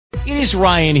It is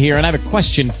Ryan here, and I have a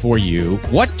question for you.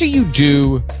 What do you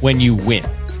do when you win?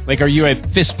 Like, are you a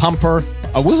fist pumper,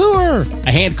 a woohooer,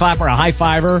 a hand clapper, a high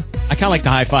fiver? I kind of like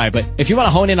the high five, but if you want to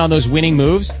hone in on those winning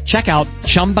moves, check out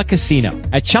Chumba Casino.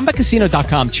 At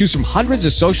ChumbaCasino.com, choose from hundreds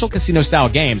of social casino-style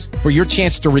games for your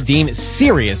chance to redeem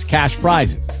serious cash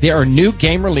prizes. There are new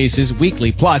game releases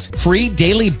weekly, plus free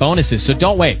daily bonuses, so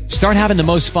don't wait. Start having the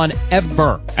most fun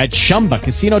ever at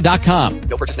ChumbaCasino.com.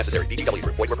 No purchase necessary. VGW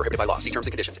Group. Void where prohibited by law. See terms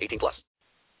and conditions. 18+.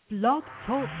 Blog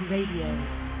Talk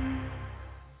Radio.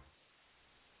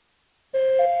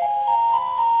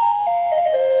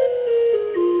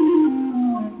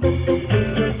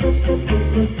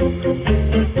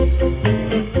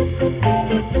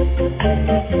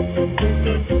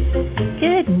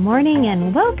 Good morning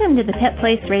and welcome to the Pet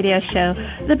Place Radio Show,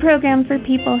 the program for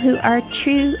people who are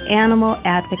true animal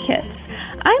advocates.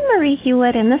 I'm Marie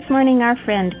Hulett, and this morning our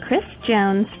friend Chris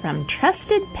Jones from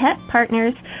Trusted Pet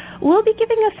Partners will be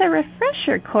giving us a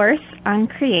refresher course on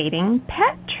creating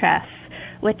pet trusts,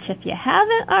 which if you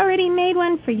haven't already made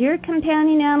one for your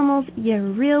companion animals,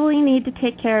 you really need to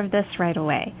take care of this right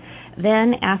away.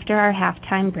 Then, after our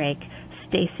halftime break,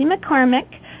 Stacy McCormick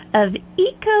of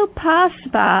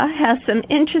EcoPawSpa has some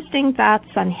interesting thoughts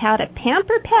on how to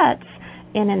pamper pets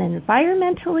in an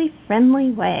environmentally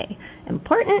friendly way.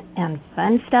 Important and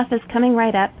fun stuff is coming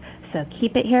right up, so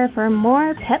keep it here for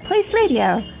more Pet Place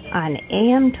Radio on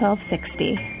AM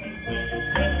 1260.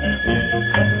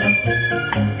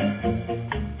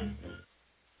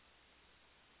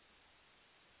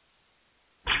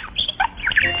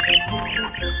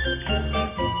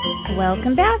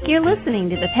 Welcome back. You're listening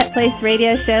to the Pet Place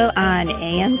Radio Show on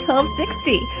AM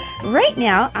 1260. Right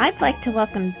now, I'd like to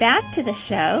welcome back to the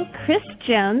show Chris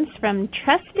Jones from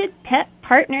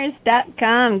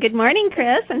TrustedPetPartners.com. Good morning,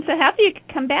 Chris. I'm so happy you could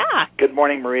come back. Good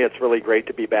morning, Marie. It's really great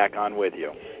to be back on with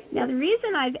you. Now, the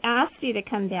reason I've asked you to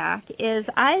come back is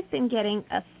I've been getting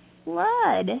a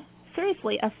flood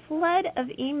of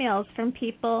emails from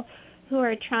people who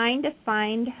are trying to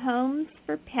find homes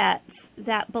for pets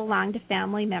that belong to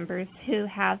family members who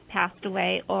have passed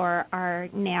away or are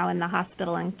now in the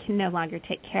hospital and can no longer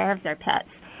take care of their pets.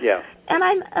 Yes. And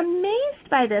I'm amazed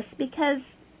by this because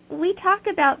we talk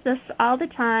about this all the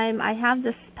time. I have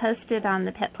this posted on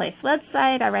the Pet Place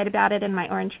website. I write about it in my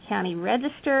Orange County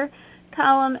Register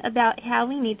column about how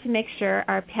we need to make sure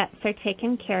our pets are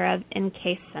taken care of in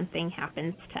case something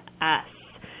happens to us.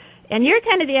 And you're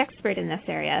kind of the expert in this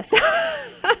area. So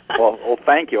well,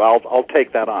 thank you. I'll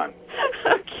take that on.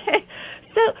 Okay.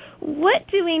 So what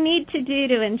do we need to do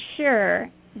to ensure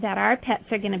that our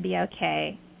pets are going to be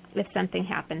okay if something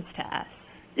happens to us?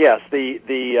 Yes,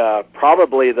 the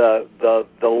probably the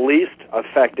least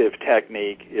effective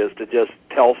technique is to just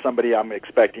tell somebody I'm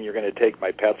expecting you're going to take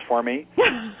my pets for me,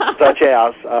 such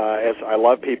as I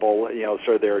love people,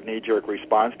 sort of their knee-jerk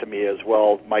response to me is,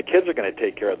 well, my kids are going to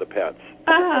take care of the pets.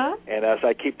 Uh-huh. And as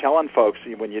I keep telling folks,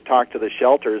 when you talk to the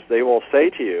shelters, they will say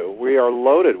to you, we are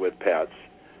loaded with pets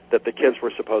that the kids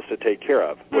were supposed to take care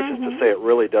of, which is to say it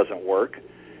really doesn't work.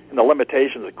 And the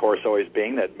limitations, of course, always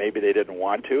being that maybe they didn't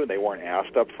want to and they weren't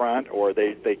asked up front, or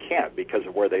they can't because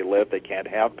of where they live. They can't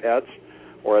have pets.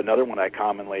 Or another one I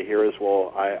commonly hear is,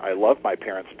 well, I love my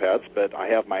parents' pets, but I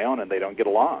have my own and they don't get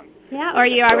along. Yeah, or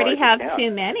you already have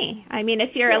too many. I mean,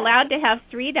 if you're allowed to have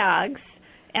 3 dogs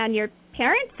and your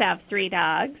parents have 3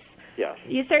 dogs, yes,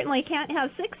 you certainly can't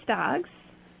have 6 dogs.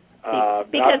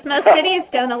 Because most cities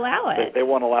don't allow it. They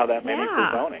won't allow that many for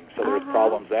zoning, so there's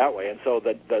problems that way. And so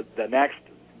the next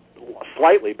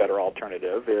slightly better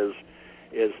alternative is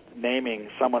naming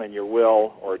someone in your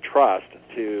will or trust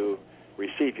to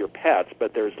receive your pets,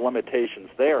 but there's limitations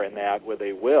there in that with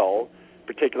a will,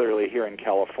 particularly here in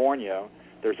California,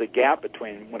 there's a gap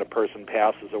between when a person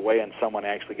passes away and someone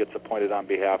actually gets appointed on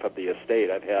behalf of the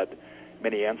estate. I've had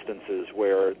many instances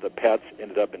where the pets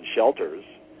ended up in shelters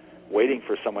waiting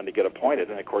for someone to get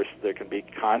appointed, and of course there can be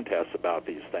contests about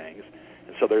these things.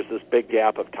 And so there's this big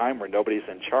gap of time where nobody's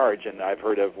in charge, and I've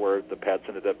heard of where the pets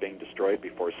ended up being destroyed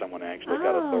before someone actually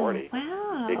got authority.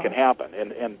 Wow. It can happen.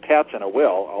 And pets in a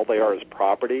will, all they are is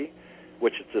property,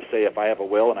 which is to say if I have a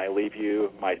will and I leave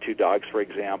you my 2 dogs, for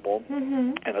example,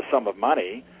 and a sum of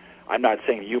money, I'm not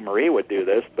saying you, Marie, would do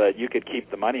this, but you could keep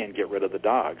the money and get rid of the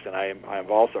dogs. And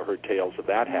I've also heard tales of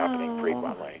that happening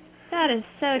frequently. That is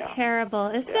so terrible,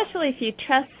 especially if you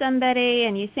trust somebody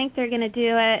and you think they're going to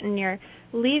do it and you're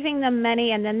leaving them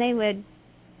money and then they would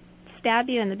stab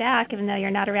you in the back even though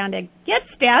you're not around to get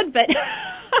stabbed. But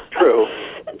True.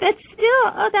 But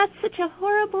still, that's such a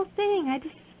horrible thing.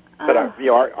 But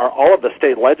all of the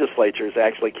state legislatures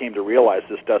actually came to realize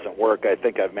this doesn't work. I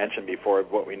think I've mentioned before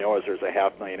what we know is there's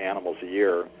 500,000 animals a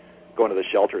year go into the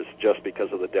shelters just because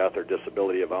of the death or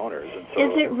disability of owners. And so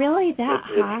is it really that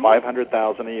high? It's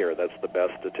 500,000 a year. That's the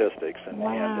best statistics. And,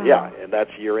 wow. and that's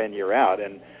year in, year out.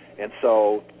 And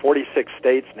so 46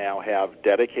 states now have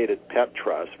dedicated pet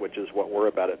trusts, which is what we're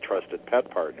about at Trusted Pet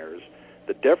Partners.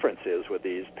 The difference is with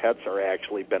these, pets are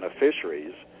actually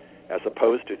beneficiaries as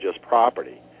opposed to just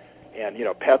property. And,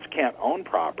 pets can't own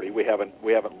property. We haven't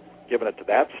given it to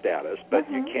that status, but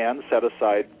you can set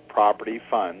aside property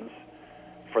funds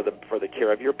for the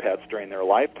care of your pets during their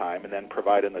lifetime, and then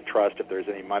provide in the trust if there's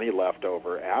any money left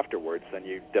over afterwards, then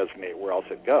you designate where else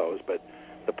it goes. But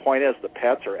the point is the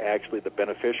pets are actually the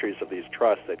beneficiaries of these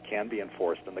trusts that can be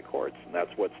enforced in the courts, and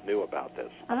that's what's new about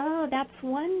this. Oh, that's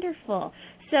wonderful.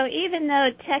 So even though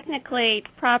technically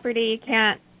property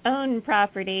can't own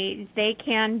property, they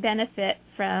can benefit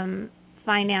from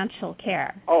financial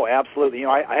care. Oh, absolutely.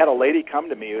 I had a lady come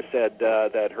to me who said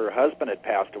that her husband had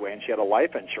passed away, and she had a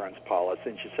life insurance policy,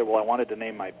 and she said, well, I wanted to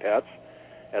name my pets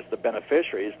as the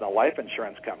beneficiaries, and the life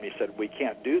insurance company said, we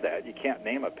can't do that. You can't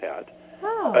name a pet.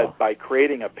 Oh. But by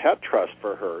creating a pet trust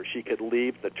for her, she could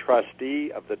leave the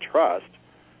trustee of the trust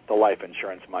the life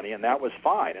insurance money, and that was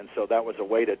fine. And so that was a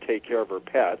way to take care of her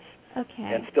pets. Okay.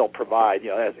 And still provide,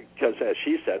 because as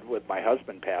she said, with my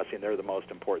husband passing, they're the most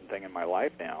important thing in my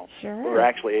life now. Sure. We're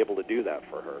actually able to do that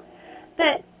for her.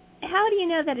 But how do you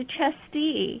know that a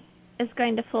trustee is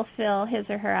going to fulfill his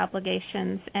or her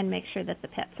obligations and make sure that the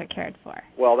pets are cared for?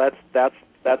 Well,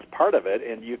 that's part of it,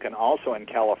 and you can also in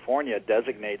California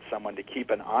designate someone to keep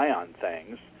an eye on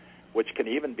things, which can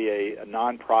even be a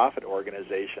nonprofit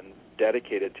organization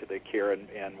dedicated to the care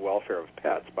and welfare of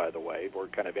pets, by the way. We're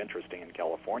kind of interesting in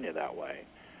California that way.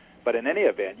 But in any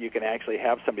event, you can actually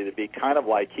have somebody to be kind of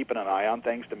like keeping an eye on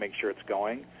things to make sure it's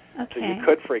going. Okay. So you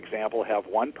could, for example, have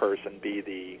one person be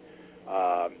the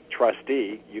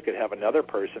trustee. You could have another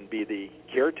person be the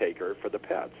caretaker for the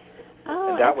pets.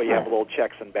 Oh, and that way you have excellent. little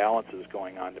checks and balances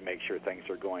going on to make sure things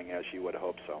are going as you would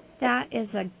hope so. That is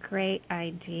a great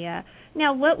idea.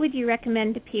 Now, what would you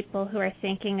recommend to people who are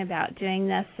thinking about doing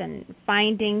this and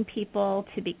finding people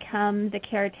to become the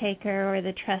caretaker or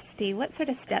the trustee? What sort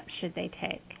of steps should they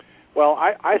take? Well,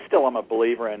 I still am a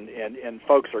believer in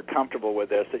folks are comfortable with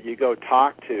this, that you go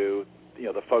talk to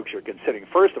the folks you're considering.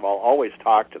 First of all, always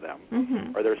talk to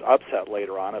them, or there's upset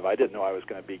later on if I didn't know I was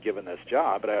going to be given this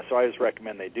job. So I always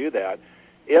recommend they do that.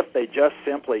 If they just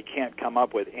simply can't come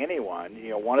up with anyone,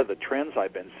 one of the trends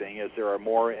I've been seeing is there are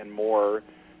more and more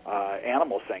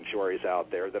animal sanctuaries out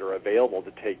there that are available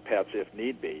to take pets if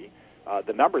need be.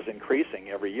 The number's increasing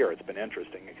every year. It's been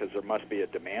interesting because there must be a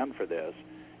demand for this.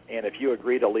 And if you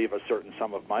agree to leave a certain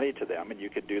sum of money to them, and you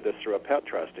could do this through a pet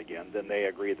trust again, then they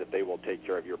agree that they will take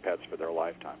care of your pets for their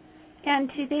lifetime.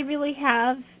 And do they really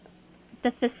have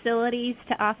the facilities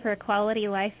to offer a quality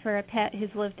life for a pet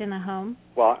who's lived in a home?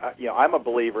 Well, I'm a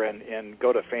believer in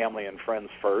go to family and friends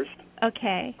first.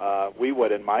 Okay. We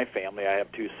would in my family. I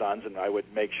have two sons, and I would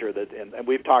make sure that, and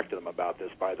we've talked to them about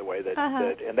this, by the way, that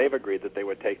and they've agreed that they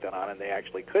would take that on, and they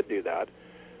actually could do that.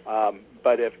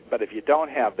 But if you don't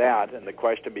have that, and the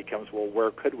question becomes, well,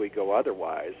 where could we go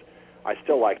otherwise? I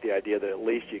still like the idea that at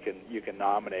least you can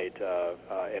nominate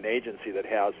an agency that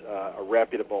has a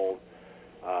reputable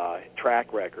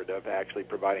track record of actually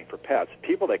providing for pets.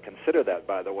 People that consider that,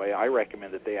 by the way, I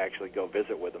recommend that they actually go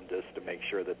visit with them just to make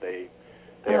sure that they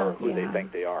are who they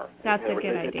think they are. That's a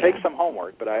good idea. It takes some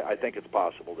homework, but I think it's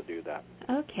possible to do that.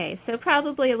 Okay, so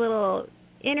probably a little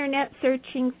internet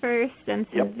searching first and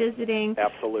some visiting.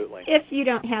 Absolutely. If you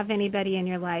don't have anybody in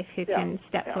your life who can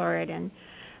step forward. And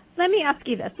let me ask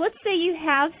you this. Let's say you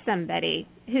have somebody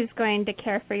who's going to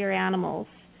care for your animals,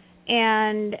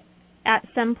 and at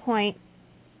some point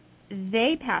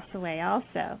they pass away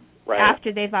also,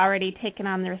 after they've already taken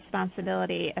on the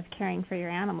responsibility of caring for your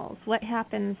animals. What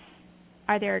happens?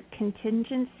 Are there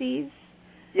contingencies?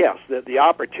 Yes, the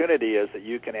opportunity is that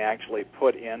you can actually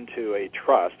put into a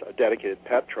trust, a dedicated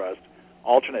pet trust,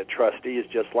 alternate trustees,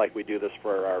 just like we do this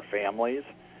for our families.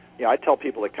 I tell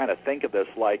people to kind of think of this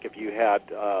like if you had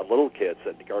little kids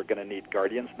that are going to need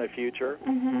guardians in the future.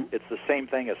 It's the same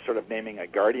thing as sort of naming a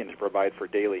guardian to provide for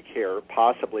daily care,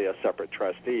 possibly a separate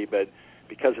trustee, but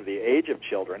because of the age of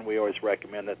children, we always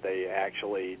recommend that they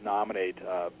actually nominate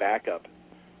backup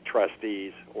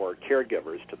trustees or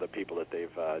caregivers to the people that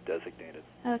they've designated.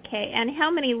 Okay, and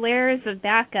how many layers of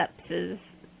backups is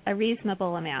a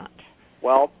reasonable amount?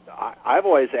 Well, I've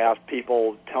always asked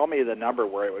people, tell me the number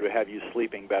where it would have you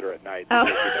sleeping better at night.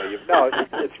 Because,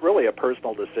 it's really a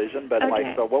personal decision, but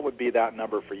so what would be that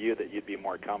number for you that you'd be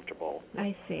more comfortable?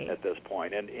 I see. At this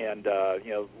point, and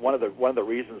one of the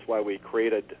reasons why we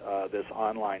created this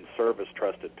online service,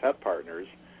 Trusted Pet Partners,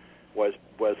 was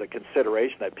a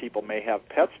consideration that people may have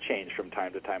pets change from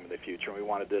time to time in the future, and we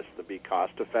wanted this to be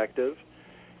cost effective.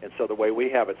 And so the way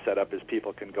we have it set up is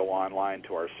people can go online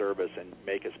to our service and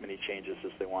make as many changes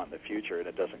as they want in the future, and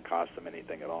it doesn't cost them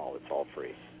anything at all. It's all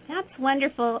free. That's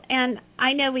wonderful. And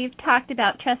I know we've talked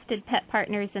about trusted pet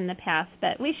partners in the past,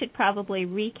 but we should probably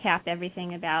recap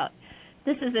everything about.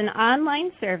 This is an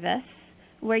online service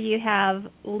where you have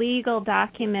legal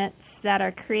documents that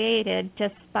are created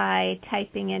just by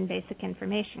typing in basic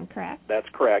information, correct? That's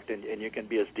correct, and you can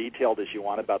be as detailed as you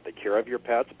want about the care of your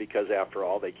pets because, after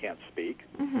all, they can't speak.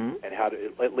 Mm-hmm. And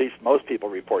at least most people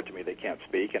report to me they can't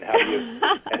speak. And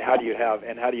how do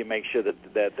you make sure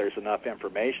that there's enough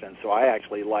information? And so I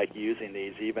actually like using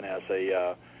these even as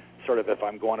a sort of, if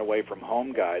I'm going away from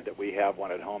home guide, that we have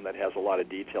one at home that has a lot of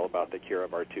detail about the care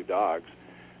of our 2 dogs.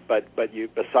 But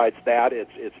besides that,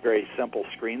 it's very simple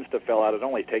screens to fill out. It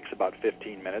only takes about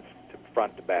 15 minutes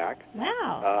front to back.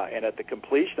 Wow. And at the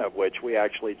completion of which, we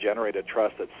actually generate a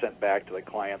trust that's sent back to the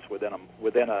clients within a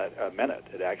minute.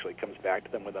 It actually comes back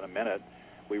to them within a minute.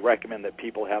 We recommend that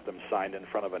people have them signed in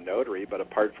front of a notary, but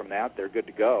apart from that, they're good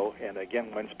to go. And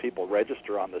again, once people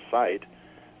register on the site,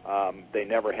 they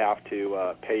never have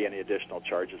to pay any additional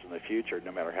charges in the future,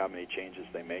 no matter how many changes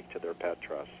they make to their pet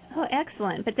trust. Oh,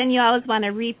 excellent. But then you always want to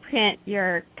reprint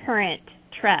your current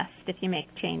trust if you make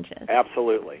changes.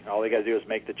 Absolutely. All they got to do is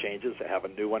make the changes, have a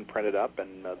new one printed up,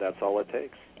 and that's all it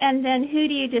takes. And then who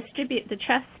do you distribute the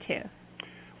trust to?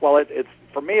 Well, it's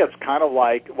for me, it's kind of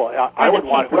like, I would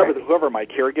want whoever my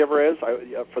caregiver is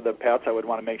for the pets, I would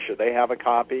want to make sure they have a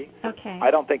copy. Okay. I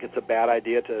don't think it's a bad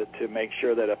idea to make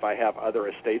sure that if I have other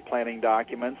estate planning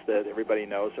documents, that everybody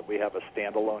knows that we have a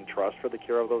standalone trust for the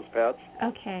care of those pets.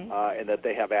 Okay. And that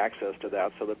they have access to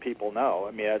that so that people know.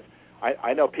 I mean,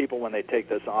 I know people when they take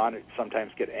this on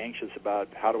sometimes get anxious about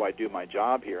how do I do my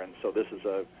job here, and so this is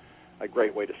a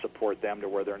great way to support them to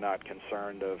where they're not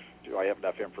concerned of do I have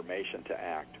enough information to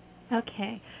act.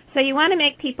 Okay. So you want to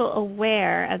make people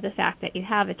aware of the fact that you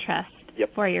have a trust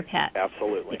for your pet.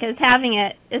 Absolutely. Because having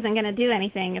it isn't going to do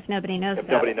anything if nobody knows about it.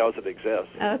 If nobody knows it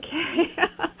exists. Okay.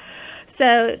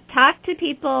 So talk to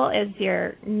people is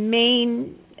your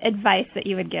main advice that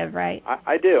you would give, right?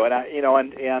 I do, and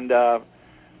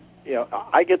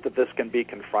I get that this can be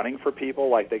confronting for people.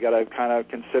 Like they got to kind of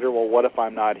consider, well, what if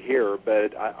I'm not here?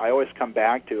 But I always come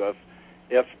back to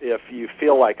if you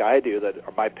feel like I do that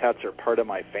my pets are part of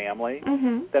my family,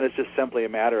 mm-hmm. then it's just simply a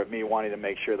matter of me wanting to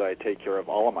make sure that I take care of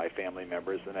all of my family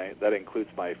members, and that includes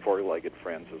my 4-legged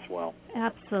friends as well.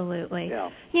 Absolutely. Yeah.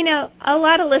 You know, a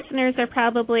lot of listeners are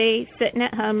probably sitting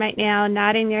at home right now,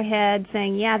 nodding their head,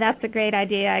 saying, "Yeah, that's a great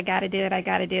idea. I got to do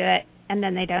it," and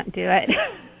then they don't do it.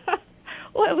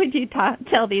 What would you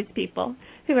tell these people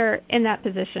who are in that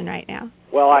position right now?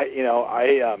 Well, I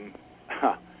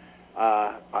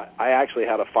actually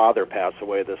had a father pass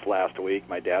away this last week.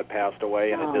 My dad passed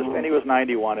away, and and he was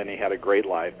 91, and he had a great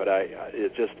life. But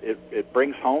it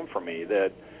brings home for me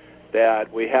that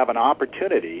we have an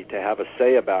opportunity to have a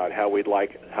say about how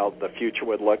the future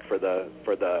would look for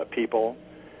the people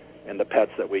and the pets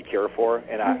that we care for.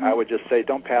 And mm-hmm. I would just say,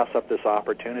 don't pass up this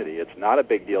opportunity. It's not a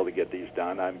big deal to get these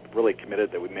done. I'm really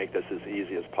committed that we make this as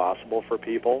easy as possible for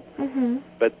people. Mm-hmm.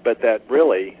 But that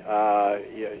really,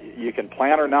 you can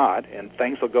plan or not, and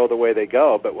things will go the way they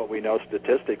go. But what we know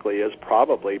statistically is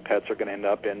probably pets are going to end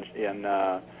up in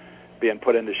being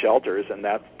put into shelters, and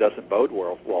that doesn't bode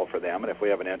well for them. And if we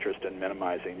have an interest in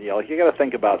minimizing, you got to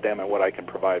think about them and what I can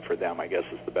provide for them, I guess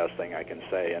is the best thing I can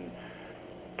say. And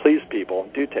please, people,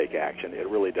 do take action. It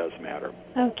really does matter.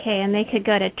 Okay, and they could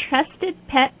go to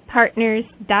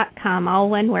trustedpetpartners.com, all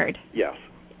one word. Yes.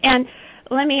 And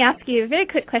let me ask you a very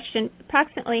quick question.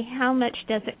 Approximately how much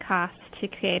does it cost to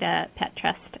create a pet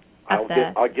trust? I'll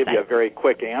give you a very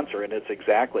quick answer, and it's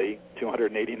exactly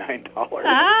 $289.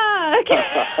 Ah, okay.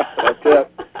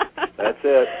 That's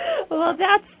it. Well,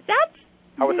 that's.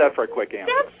 How was that for a quick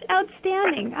answer? That's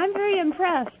outstanding. I'm very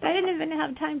impressed. I didn't even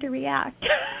have time to react.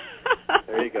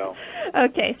 There you go.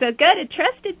 Okay, so go to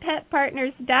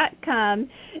trustedpetpartners.com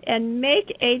and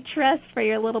make a trust for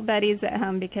your little buddies at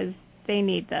home because they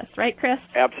need this. Right, Chris?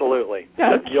 Absolutely.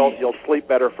 Okay. You'll sleep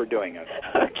better for doing it.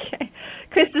 Okay.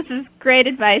 Chris, this is great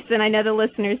advice, and I know the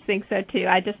listeners think so, too.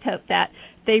 I just hope that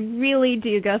they really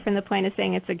do go from the point of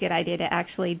saying it's a good idea to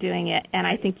actually doing it, and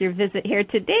I think your visit here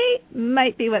today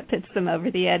might be what puts them over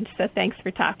the edge, so thanks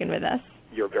for talking with us.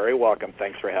 You're very welcome.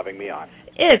 Thanks for having me on.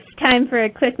 It's time for a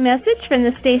quick message from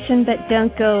the station, but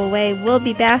don't go away. We'll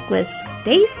be back with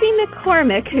Stacy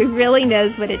McCormick, who really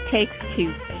knows what it takes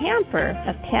to pamper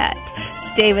a pet.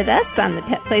 Stay with us on the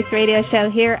Pet Place Radio Show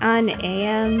here on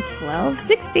AM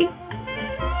 1260.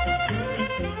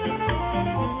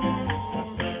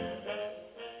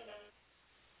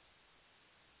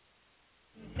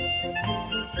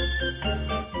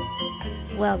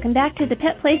 Welcome back to the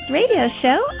Pet Place Radio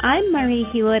Show. I'm Marie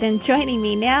Hulett, and joining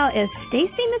me now is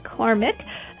Stacy McCormick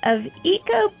of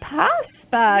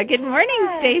EcoPawSpa. Good morning,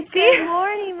 Stacy. Good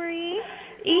morning, Marie.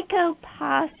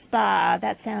 EcoPawSpa.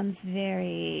 That sounds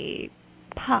very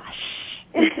posh.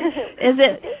 Is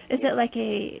it like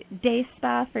a day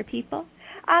spa for people?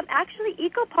 Actually,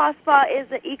 EcoPawSpa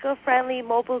is an eco-friendly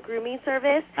mobile grooming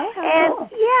service. Oh, how and cool.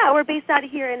 Yeah, we're based out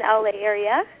here in LA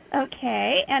area.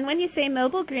 Okay, and when you say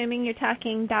mobile grooming, you're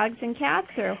talking dogs and cats,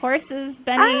 or horses,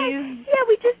 bunnies? Yeah,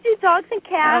 we just do dogs and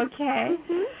cats. Okay.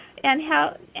 Mm-hmm. And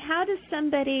how does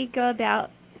somebody go about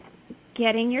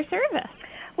getting your service?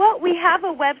 Well, we have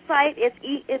a website.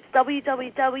 It's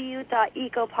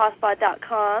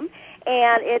www.ecopawspa.com,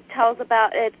 and it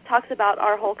talks about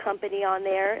our whole company on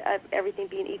there, everything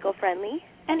being eco-friendly.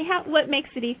 And what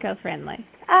makes it eco-friendly?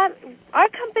 Our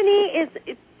company is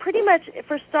pretty much,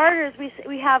 for starters,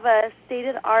 we have a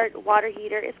state-of-the-art water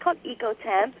heater. It's called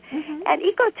EcoTemp, and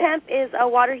EcoTemp is a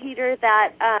water heater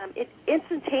that it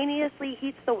instantaneously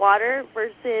heats the water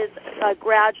versus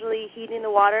gradually heating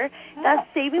the water. That's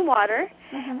saving water.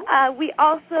 We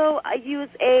also use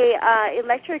a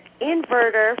electric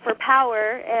inverter for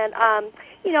power, and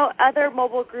other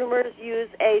mobile groomers use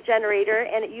a generator,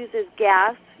 and it uses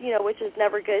gas, which is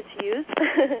never good to use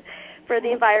for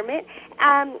the environment.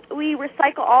 We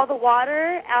recycle all the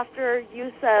water after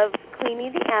use of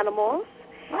cleaning the animals.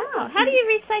 Wow. How do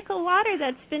you recycle water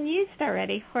that's been used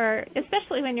already,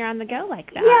 especially when you're on the go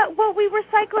like that? Yeah, well, we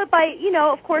recycle it by,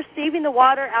 of course, saving the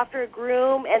water after a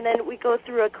groom, and then we go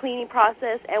through a cleaning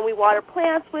process, and we water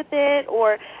plants with it,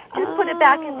 or just put it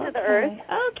back into the earth.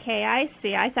 Okay, I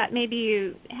see. I thought maybe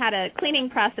you had a cleaning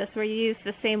process where you use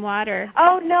the same water.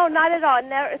 Oh, no, not at all.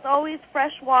 Never, it's always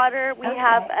fresh water. We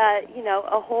have,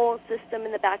 a whole system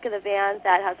in the back of the van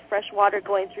that has fresh water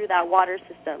going through that water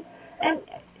system. And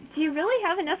do you really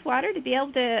have enough water to be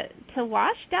able to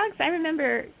wash dogs? I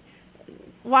remember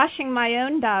washing my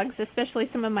own dogs, especially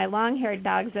some of my long-haired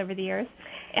dogs over the years,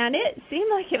 and it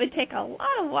seemed like it would take a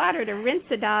lot of water to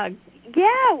rinse a dog.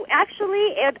 Yeah,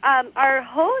 actually, our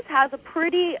hose has a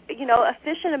pretty,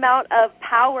 efficient amount of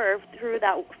power through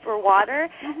that for water,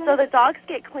 so the dogs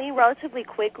get clean relatively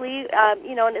quickly,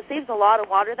 and it saves a lot of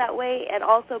water that way, and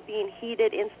also being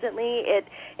heated instantly,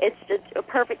 it's just a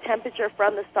perfect temperature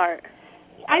from the start.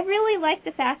 I really like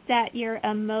the fact that you're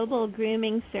a mobile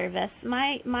grooming service.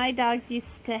 My dogs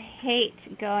used to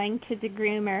hate going to the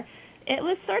groomer. It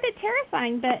was sort of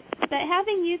terrifying, but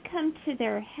having you come to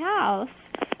their house,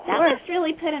 that must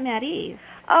really put them at ease.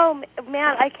 Oh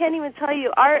man, I can't even tell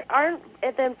you.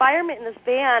 The environment in this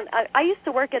van. I used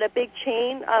to work at a big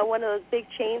chain, one of those big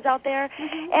chains out there,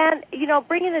 and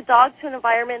bringing a dog to an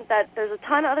environment that there's a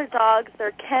ton of other dogs,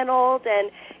 they're kenneled, and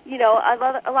a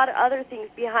lot of other things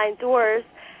behind doors.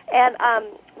 And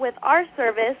with our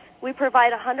service, we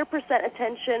provide 100%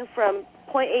 attention from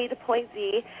point A to point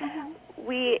Z.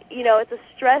 It's a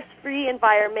stress-free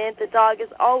environment. The dog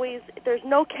is always, there's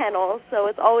no kennels, so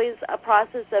it's always a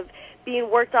process of being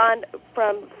worked on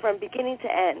from beginning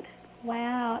to end.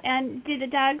 Wow. And do the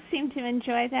dogs seem to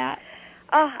enjoy that?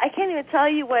 I can't even tell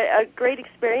you what a great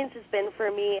experience has been for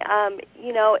me.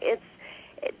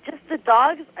 It's just the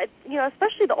dogs,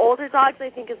 especially the older dogs, I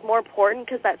think is more important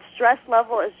because that stress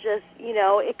level is just,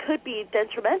 it could be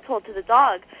detrimental to the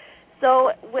dog.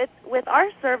 So with our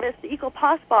service, the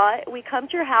EcoPawSpa, we come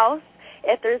to your house.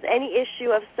 If there's any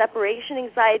issue of separation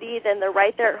anxiety, then they're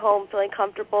right there at home feeling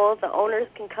comfortable. The owners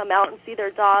can come out and see their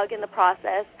dog in the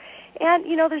process. And,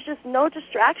 there's just no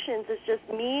distractions. It's just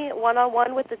me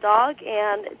one-on-one with the dog,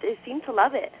 and they seem to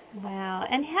love it. Wow.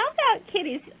 And how about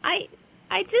kitties? I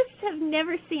just have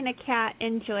never seen a cat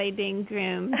enjoy being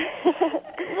groomed.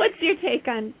 What's your take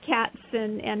on cats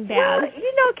and baths? Well,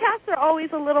 cats are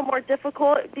always a little more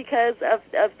difficult because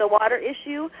of the water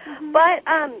issue. But,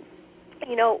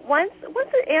 once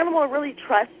an animal really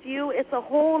trusts you, it's a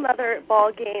whole other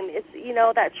ball game. It's,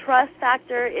 that trust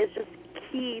factor is just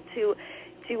key to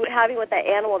having with that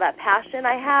animal. That passion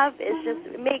I have is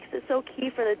just makes it so key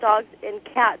for the dog and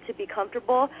cat to be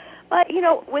comfortable. But,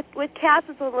 with cats,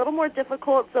 it's a little more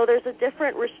difficult, so there's a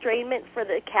different restrainment for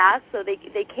the cats, so they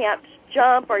can't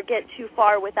jump or get too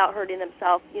far without hurting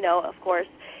themselves, of course,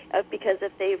 because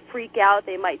if they freak out,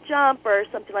 they might jump or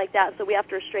something like that, so we have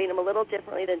to restrain them a little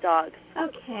differently than dogs.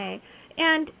 Okay.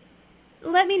 And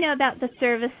let me know about the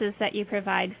services that you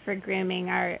provide for grooming.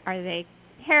 Are they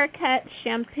haircut,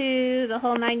 shampoo, the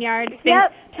whole 9 yards?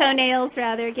 Yep. Toenails,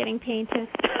 rather, getting painted?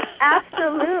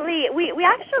 Absolutely. We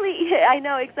actually, I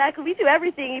know exactly. We do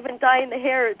everything, even dyeing the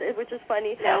hair, which is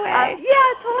funny. No way.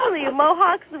 Yeah, totally.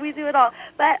 Mohawks, we do it all.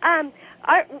 But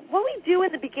what we do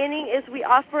in the beginning is we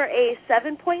offer a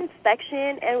 7-point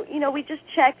inspection, and we just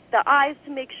check the eyes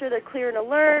to make sure they're clear and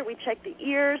alert. We check the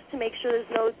ears to make sure there's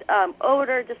no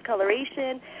odor,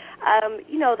 discoloration.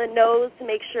 The nose to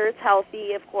make sure it's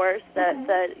healthy, of course.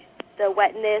 The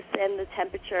wetness and the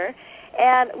temperature.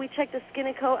 And we check the skin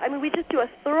and coat. I mean, we just do a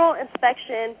thorough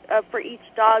inspection for each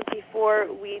dog before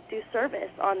we do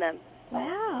service on them.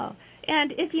 Wow.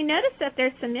 And if you notice that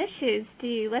there's some issues, do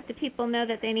you let the people know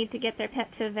that they need to get their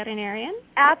pet to a veterinarian?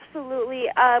 Absolutely.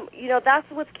 That's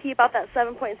what's key about that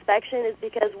 7-point inspection is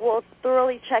because we'll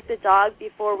thoroughly check the dog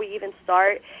before we even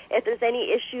start. If there's any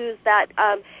issues that,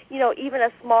 even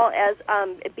as small as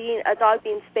a dog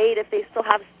being spayed, if they still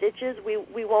have stitches,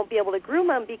 we won't be able to groom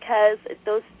them because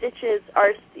those stitches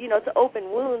are, it's an open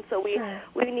wound, so we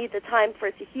need the time for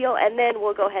it to heal, and then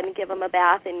we'll go ahead and give them a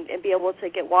bath and be able to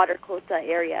get water close to that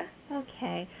area.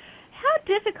 Okay. How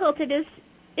difficult is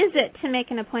it to make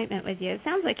an appointment with you? It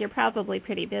sounds like you're probably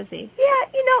pretty busy. Yeah,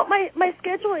 my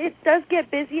schedule, it does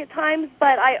get busy at times,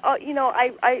 but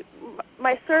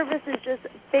my service is just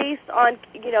based on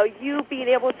you being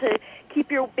able to keep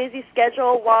your busy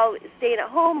schedule while staying at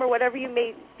home or whatever you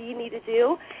may need to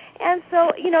do. And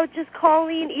so, just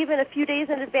calling even a few days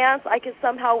in advance, I can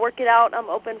somehow work it out. I'm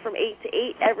open from 8 to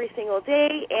 8 every single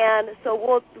day, and so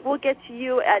we'll get to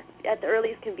you at the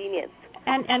earliest convenience.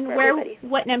 And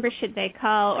what number should they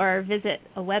call or visit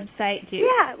a website? Do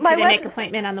they make an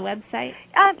appointment on the website?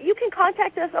 You can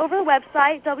contact us over the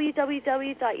website,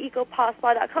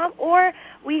 www.EcoPawSpa.com, or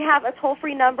we have a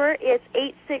toll-free number. It's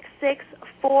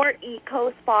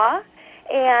 866-4-EcoSpa.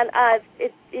 And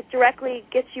it directly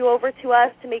gets you over to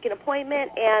us to make an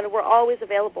appointment, and we're always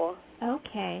available.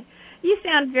 Okay. You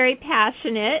sound very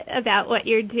passionate about what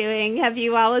you're doing. Have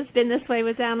you always been this way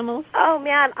with animals? Oh,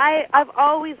 man, I've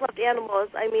always loved animals.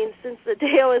 I mean, since the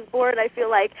day I was born, I feel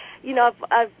like,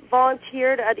 I've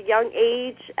volunteered at a young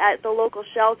age at the local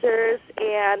shelters,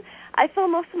 and I feel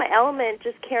most of my element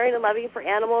just caring and loving for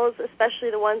animals,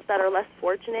 especially the ones that are less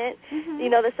fortunate. Mm-hmm.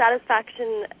 The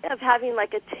satisfaction of having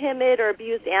like a timid or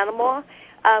abused animal,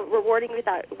 rewarding with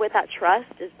that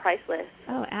trust is priceless.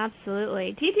 Oh,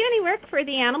 absolutely. Do you do any work for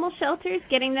the animal shelters,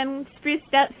 getting them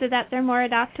spruced up so that they're more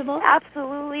adoptable?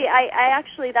 Absolutely. I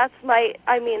actually, that's my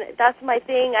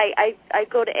thing. I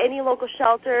go to any local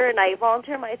shelter and I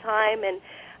volunteer my time and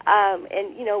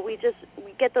we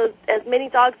get those as many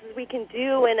dogs as we can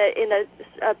do in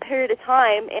a period of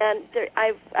time, and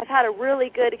I've had a really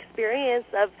good experience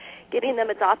of getting them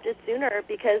adopted sooner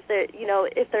because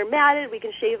if they're matted, we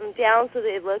can shave them down so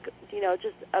they look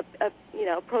just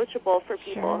approachable for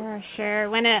people. Sure.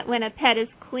 When a pet is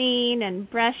clean and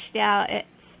brushed out, it's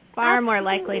far more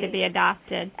likely to be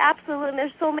adopted. Absolutely. And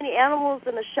there's so many animals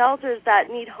in the shelters that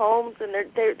need homes, and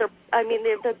they're the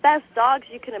best dogs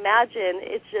you can imagine.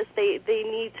 It's just they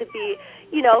need to be,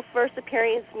 first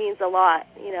appearance means a lot,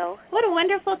 What a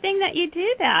wonderful thing that you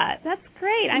do that. That's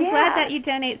great. I'm glad that you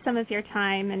donate some of your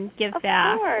time and give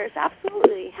back. Of course,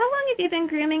 absolutely. How long have you been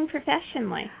grooming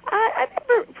professionally? I've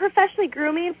been professionally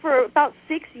grooming for about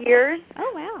 6 years.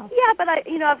 Oh, wow. Yeah, but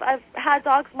I've had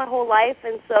dogs my whole life,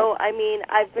 and so I've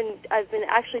been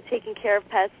actually taking care of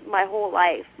pets my whole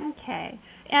life. Okay.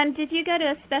 And did you go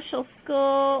to a special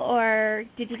school, or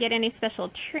did you get any special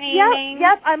training?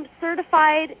 Yep. I'm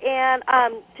certified and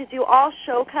to do all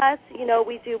show cuts.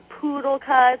 We do poodle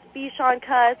cuts, Bichon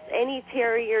cuts, any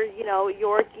terrier,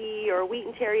 Yorkie or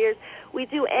Wheaton terriers. We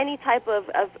do any type of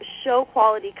show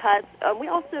quality cuts. We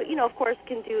also, of course,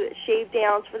 can do shave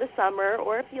downs for the summer,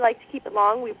 or if you like to keep it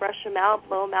long, we brush them out,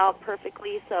 blow them out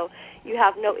perfectly, so you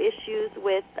have no issues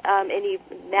with any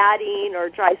matting or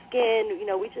dry skin.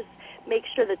 We just make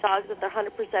sure the dogs have their 100%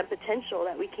 potential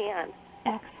that we can.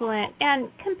 Excellent.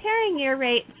 And comparing your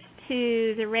rates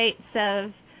to the rates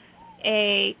of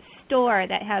a store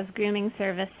that has grooming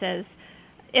services,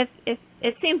 if it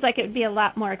seems like it would be a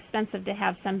lot more expensive to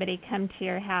have somebody come to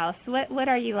your house. What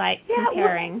are you like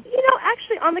comparing? Well,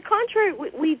 actually, on the contrary,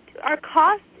 our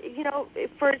cost, due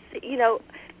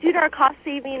to our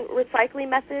cost-saving recycling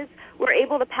methods, we're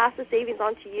able to pass the savings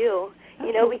on to you.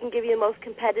 We can give you the most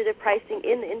competitive pricing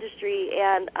in the industry,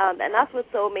 and that's what's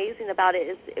so amazing about it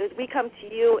is we come to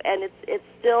you, and it's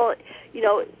still,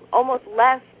 almost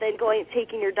less than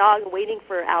taking your dog and waiting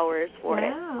for hours for it.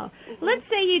 Wow. Mm-hmm. Let's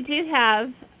say you do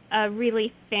have a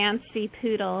really fancy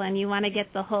poodle, and you want to get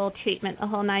the whole treatment, the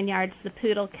whole 9 yards, the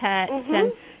poodle cuts,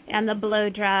 and and the blow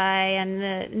dry and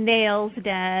the nails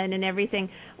done and everything,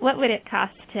 what would it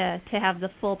cost to have the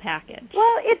full package?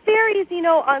 Well, it varies,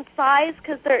 on size,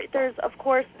 because there's, of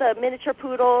course, the miniature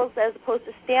poodles as opposed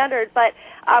to standard, but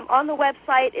on the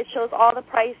website it shows all the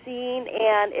pricing,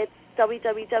 and it's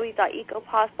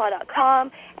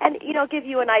www.EcoPawSpa.com, and, give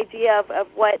you an idea of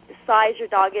what size your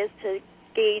dog is to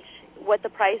gauge what the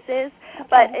price is. Okay.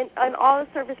 But and all the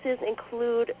services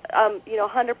include,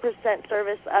 100%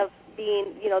 service of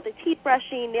being, the teeth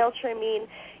brushing, nail trimming,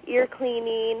 ear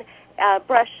cleaning,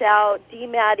 brush out,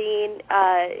 dematting,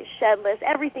 shedless.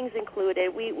 Everything's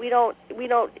included. We don't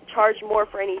charge more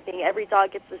for anything. Every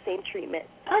dog gets the same treatment.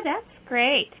 Oh, that's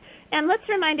great. And let's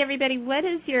remind everybody, what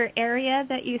is your area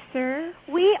that you serve?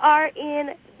 We are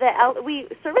in we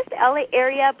service the LA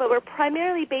area, but we're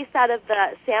primarily based out of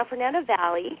the San Fernando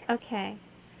Valley. Okay.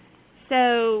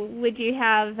 So would you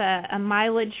have a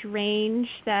mileage range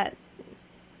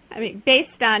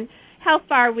based on how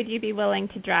far would you be willing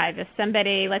to drive? If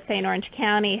somebody, let's say in Orange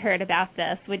County, heard about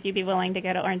this, would you be willing to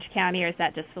go to Orange County, or is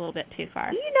that just a little bit too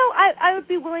far? I would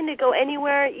be willing to go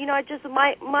anywhere.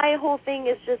 My whole thing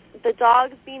is just the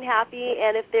dogs being happy,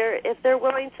 and if they're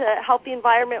willing to help the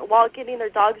environment while getting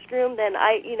their dogs groomed, then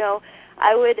I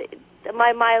would.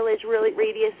 My mileage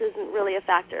radius isn't really a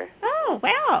factor. Oh,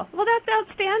 wow. Well, that's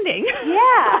outstanding.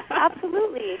 Yeah,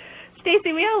 absolutely.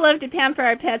 Stacy, we all love to pamper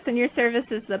our pets, and your service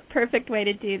is the perfect way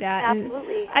to do that.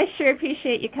 Absolutely. And I sure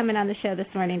appreciate you coming on the show this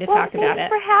morning to talk about it.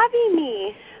 Thanks for having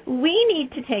me. We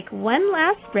need to take one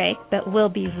last break, but we'll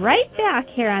be right back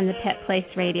here on the Pet Place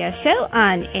Radio Show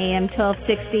on AM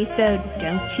 1260, so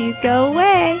don't you go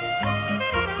away.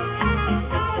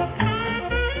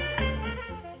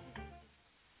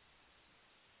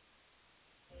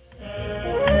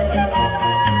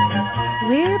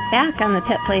 We're back on the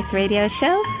Pet Place Radio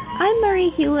Show. I'm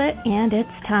Marie Hulett, and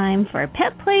it's time for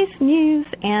Pet Place news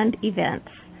and events.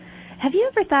 Have you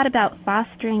ever thought about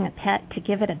fostering a pet to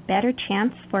give it a better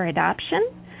chance for adoption?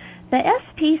 The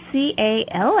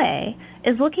SPCA-LA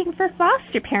is looking for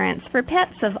foster parents for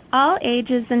pets of all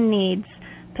ages and needs.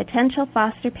 Potential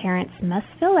foster parents must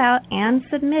fill out and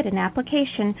submit an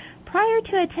application prior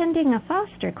to attending a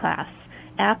foster class.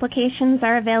 Applications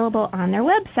are available on their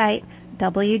website,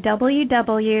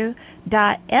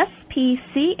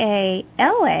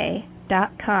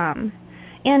 www.spcala.com.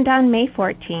 And on May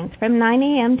 14th, from 9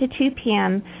 a.m. to 2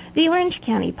 p.m., the Orange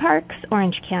County Parks,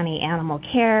 Orange County Animal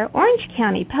Care, Orange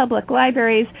County Public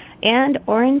Libraries, and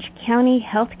Orange County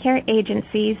Healthcare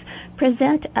Agencies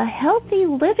present a Healthy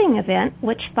Living event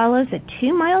which follows a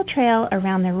 2-mile trail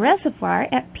around the reservoir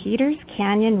at Peters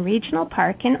Canyon Regional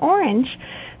Park in Orange,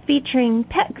 featuring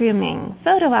pet grooming,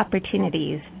 photo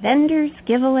opportunities, vendors,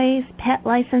 giveaways, pet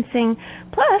licensing,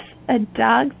 plus a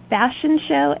dog fashion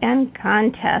show and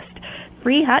contest.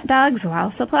 Free hot dogs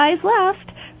while supplies last.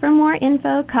 For more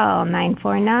info, call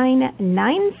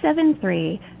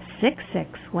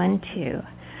 949-973-6612.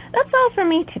 That's all for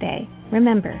me today.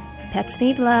 Remember, pets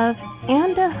need love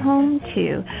and a home,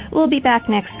 too. We'll be back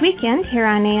next weekend here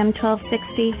on AM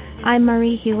 1260. I'm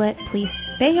Marie Hulett. Please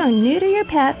spay or neuter your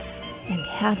pets and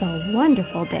have a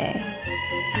wonderful day.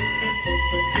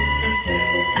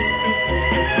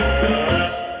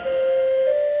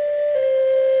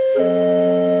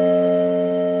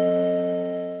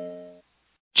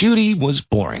 Judy was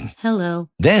boring. Hello.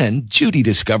 Then Judy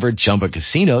discovered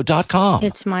ChumbaCasino.com.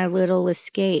 It's my little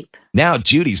escape. Now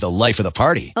Judy's the life of the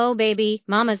party. Oh, baby,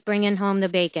 mama's bringing home the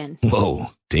bacon.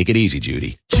 Whoa, take it easy,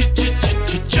 Judy.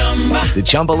 The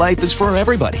Chumba life is for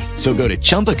everybody. So go to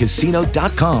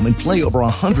ChumbaCasino.com and play over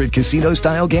 100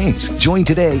 casino-style games. Join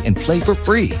today and play for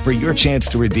free for your chance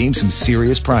to redeem some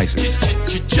serious prizes.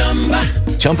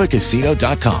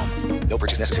 ChumbaCasino.com. No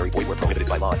purchase necessary. Void where prohibited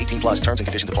by law. 18+ terms and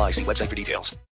conditions apply. See website for details.